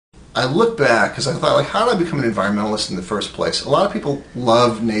I look back because I thought, like, how did I become an environmentalist in the first place? A lot of people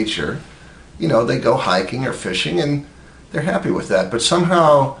love nature. You know, they go hiking or fishing and they're happy with that. But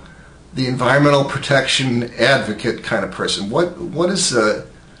somehow the environmental protection advocate kind of person, what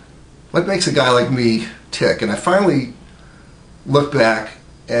makes a guy like me tick? And I finally looked back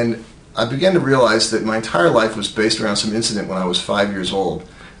and I began to realize that my entire life was based around some incident when I was 5 years old.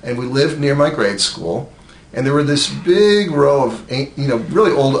 And we lived near my grade school, and there were this big row of,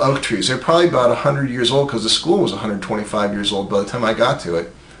 really old oak trees. They're probably about 100 years old because the school was 125 years old by the time I got to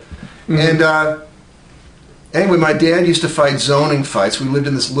it. Mm-hmm. And anyway, my dad used to fight zoning fights. We lived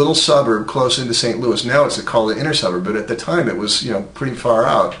in this little suburb close into St. Louis. Now it's called the inner suburb, but at the time it was, pretty far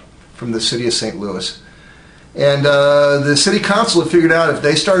out from the city of St. Louis. And the city council had figured out if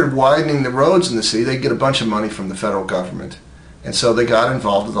they started widening the roads in the city, they'd get a bunch of money from the federal government. And so they got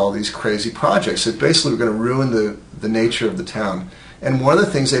involved with all these crazy projects that basically were going to ruin the nature of the town. And one of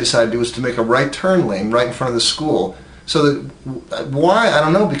the things they decided to do was to make a right turn lane right in front of the school. So that, why? I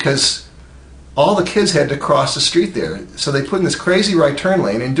don't know, because all the kids had to cross the street there. So they put in this crazy right turn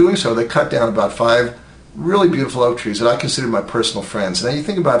lane. In doing so, they cut down about 5 really beautiful oak trees that I consider my personal friends. And then you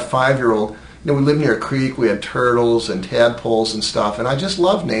think about 5-year-old, we lived near a creek, we had turtles and tadpoles and stuff, and I just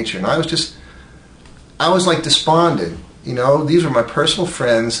loved nature. And I was like despondent. These were my personal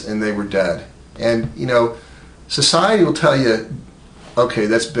friends, and they were dead. And, society will tell you, okay,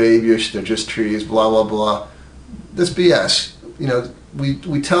 that's babyish, they're just trees, blah, blah, blah. That's BS.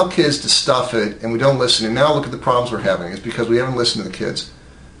 We tell kids to stuff it, and we don't listen. And now look at the problems we're having. It's because we haven't listened to the kids.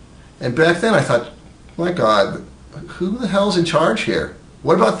 And back then I thought, my God, who the hell's in charge here?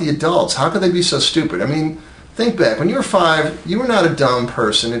 What about the adults? How could they be so stupid? I mean, think back. When you were 5, you were not a dumb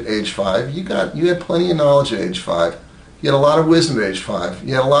person at age 5. You had plenty of knowledge at age 5. You had a lot of wisdom at age 5.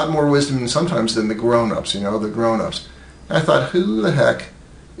 You had a lot more wisdom sometimes than the grown-ups, the grown-ups. And I thought, who the heck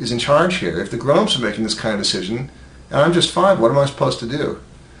is in charge here? If the grown-ups are making this kind of decision, and I'm just 5, what am I supposed to do?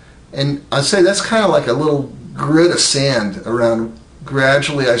 And I'd say that's kind of like a little grid of sand around.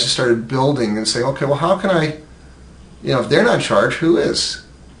 Gradually I just started building and saying, okay, well, how can I, if they're not in charge, who is?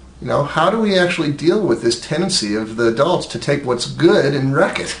 How do we actually deal with this tendency of the adults to take what's good and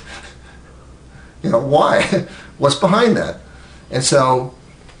wreck it? Why? What's behind that? And so,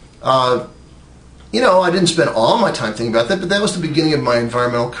 I didn't spend all my time thinking about that, but that was the beginning of my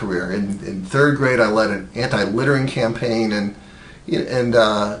environmental career. In 3rd grade, I led an anti-littering campaign, and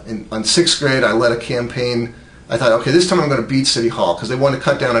on 6th grade, I led a campaign. I thought, okay, this time I'm going to beat City Hall, because they wanted to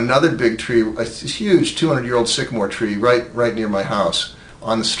cut down another big tree, a huge 200-year-old sycamore tree right near my house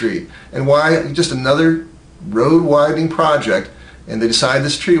on the street. And why? Just another road widening project. And they decided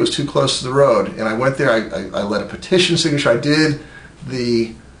this tree was too close to the road. And I went there, I led a petition signature. I did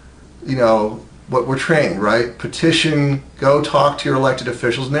what we're trained, right? Petition, go talk to your elected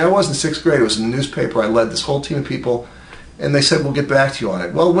officials. And there I was in 6th grade. It was in the newspaper. I led this whole team of people. And they said, we'll get back to you on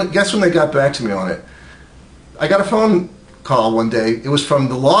it. Well, guess when they got back to me on it? I got a phone call one day. It was from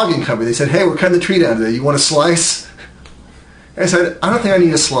the logging company. They said, hey, we're cutting the tree down today. You want a slice? And I said, I don't think I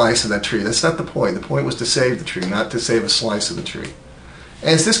need a slice of that tree. That's not the point. The point was to save the tree, not to save a slice of the tree.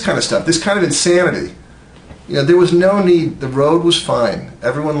 And it's this kind of stuff, this kind of insanity. There was no need. The road was fine.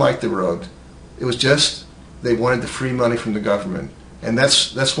 Everyone liked the road. It was just they wanted the free money from the government. And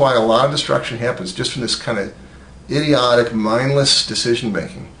that's why a lot of destruction happens, just from this kind of idiotic, mindless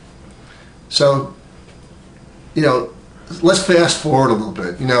decision-making. So, let's fast forward a little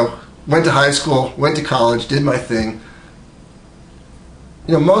bit. Went to high school, went to college, did my thing.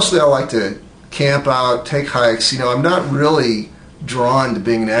 Mostly I like to camp out, take hikes. I'm not really drawn to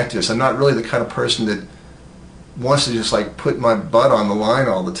being an activist. I'm not really the kind of person that wants to just like put my butt on the line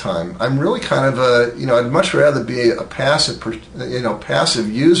all the time. I'm really kind of I'd much rather be a passive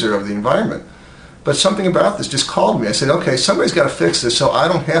user of the environment. But something about this just called me. I said, okay, somebody's got to fix this so I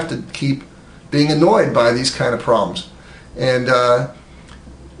don't have to keep being annoyed by these kind of problems. And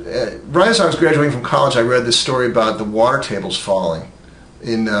right as I was graduating from college, I read this story about the water tables falling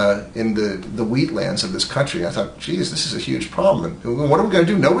in the wheatlands of this country. I thought, geez, this is a huge problem. What are we going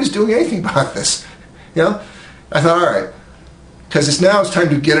to do? Nobody's doing anything about this. I thought, all right, because it's time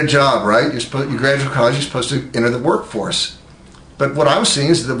to get a job, right? You graduate from college, you're supposed to enter the workforce. But what I was seeing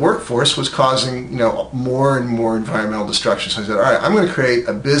is that the workforce was causing, more and more environmental destruction. So I said, all right, I'm going to create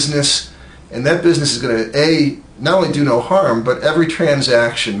a business, and that business is going to, not only do no harm, but every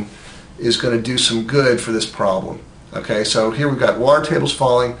transaction is going to do some good for this problem. Okay, so here we've got water tables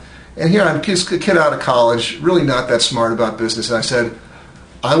falling, and here I'm just a kid out of college, really not that smart about business, and I said,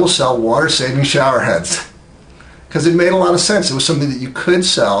 I will sell water-saving shower heads. Because it made a lot of sense. It was something that you could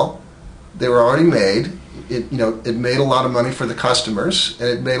sell. They were already made. it made a lot of money for the customers, and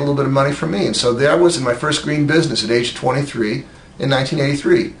it made a little bit of money for me. And so there I was in my first green business at age 23 in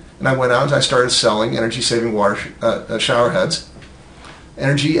 1983. And I went out and I started selling energy-saving water shower heads.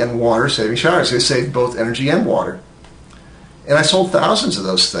 Energy and water-saving showers. They saved both energy and water. And I sold thousands of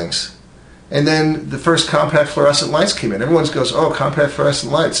those things. And then the first compact fluorescent lights came in. Everyone goes, oh, compact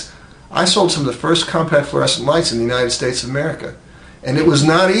fluorescent lights. I sold some of the first compact fluorescent lights in the United States of America. And it was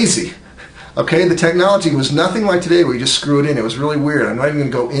not easy. Okay, the technology was nothing like today where you just screw it in. It was really weird. I'm not even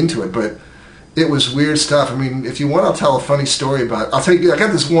going to go into it, but it was weird stuff. I mean, if you want, I'll tell a funny story about it. I'll tell you, I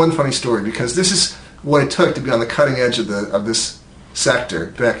got this one funny story because this is what it took to be on the cutting edge of this sector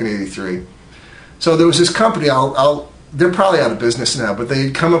back in '83. So there was this company, they're probably out of business now, but they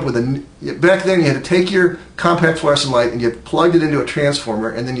had come up with back then you had to take your compact fluorescent light and you plugged it into a transformer,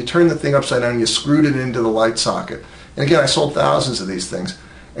 and then you turned the thing upside down and you screwed it into the light socket. And again, I sold thousands of these things.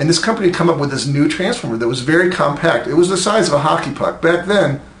 And this company had come up with this new transformer that was very compact. It was the size of a hockey puck. Back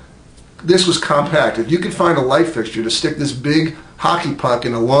then, this was compact. If you could find a light fixture to stick this big hockey puck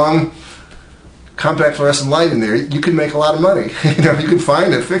in a long compact fluorescent light in there, you could make a lot of money. You could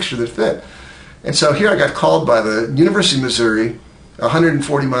find a fixture that fit. And so here I got called by the University of Missouri,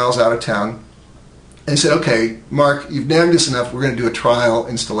 140 miles out of town, and they said, okay, Mark, you've nagged us enough, we're going to do a trial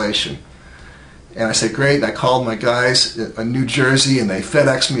installation. And I said, great, and I called my guys in New Jersey, and they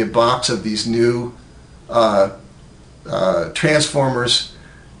FedExed me a box of these new transformers,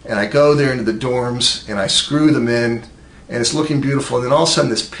 and I go there into the dorms, and I screw them in, and it's looking beautiful, and then all of a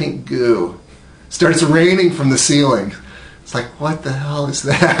sudden this pink goo starts raining from the ceiling. It's like, what the hell is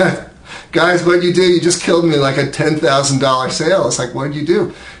that? Guys, what'd you do? You just killed me like a $10,000 sale. It's like, what'd you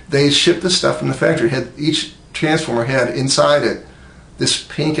do? They shipped the stuff from the factory. Each transformer had inside it this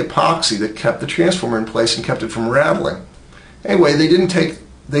pink epoxy that kept the transformer in place and kept it from rattling. Anyway,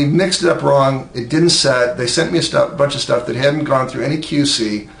 they mixed it up wrong. It didn't set. They sent me a bunch of stuff that hadn't gone through any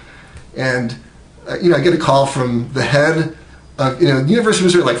QC. And, I get a call from the head of, the University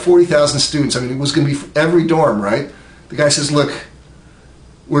of Missouri, like 40,000 students. I mean, it was going to be for every dorm, right? The guy says, look,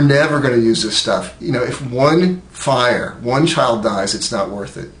 we're never going to use this stuff. If one child dies, it's not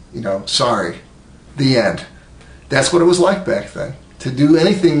worth it. Sorry. The end. That's what it was like back then. To do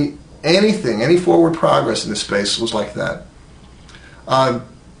anything, any forward progress in this space was like that.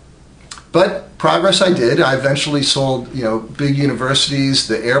 But progress I did. I eventually sold, big universities,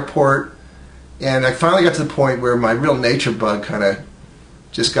 the airport, and I finally got to the point where my real nature bug kind of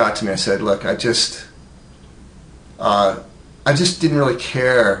just got to me. I said, look, I just didn't really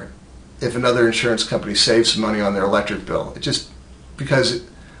care if another insurance company saved some money on their electric bill. Because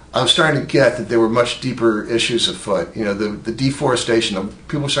I was starting to get that there were much deeper issues afoot. The deforestation.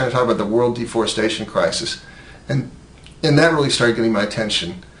 People were starting to talk about the world deforestation crisis. And that really started getting my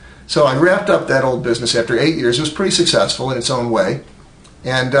attention. So I wrapped up that old business after 8 years. It was pretty successful in its own way.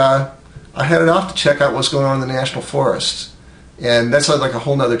 And I headed off to check out what's going on in the national forests. And that's like a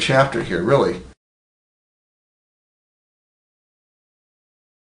whole other chapter here, really.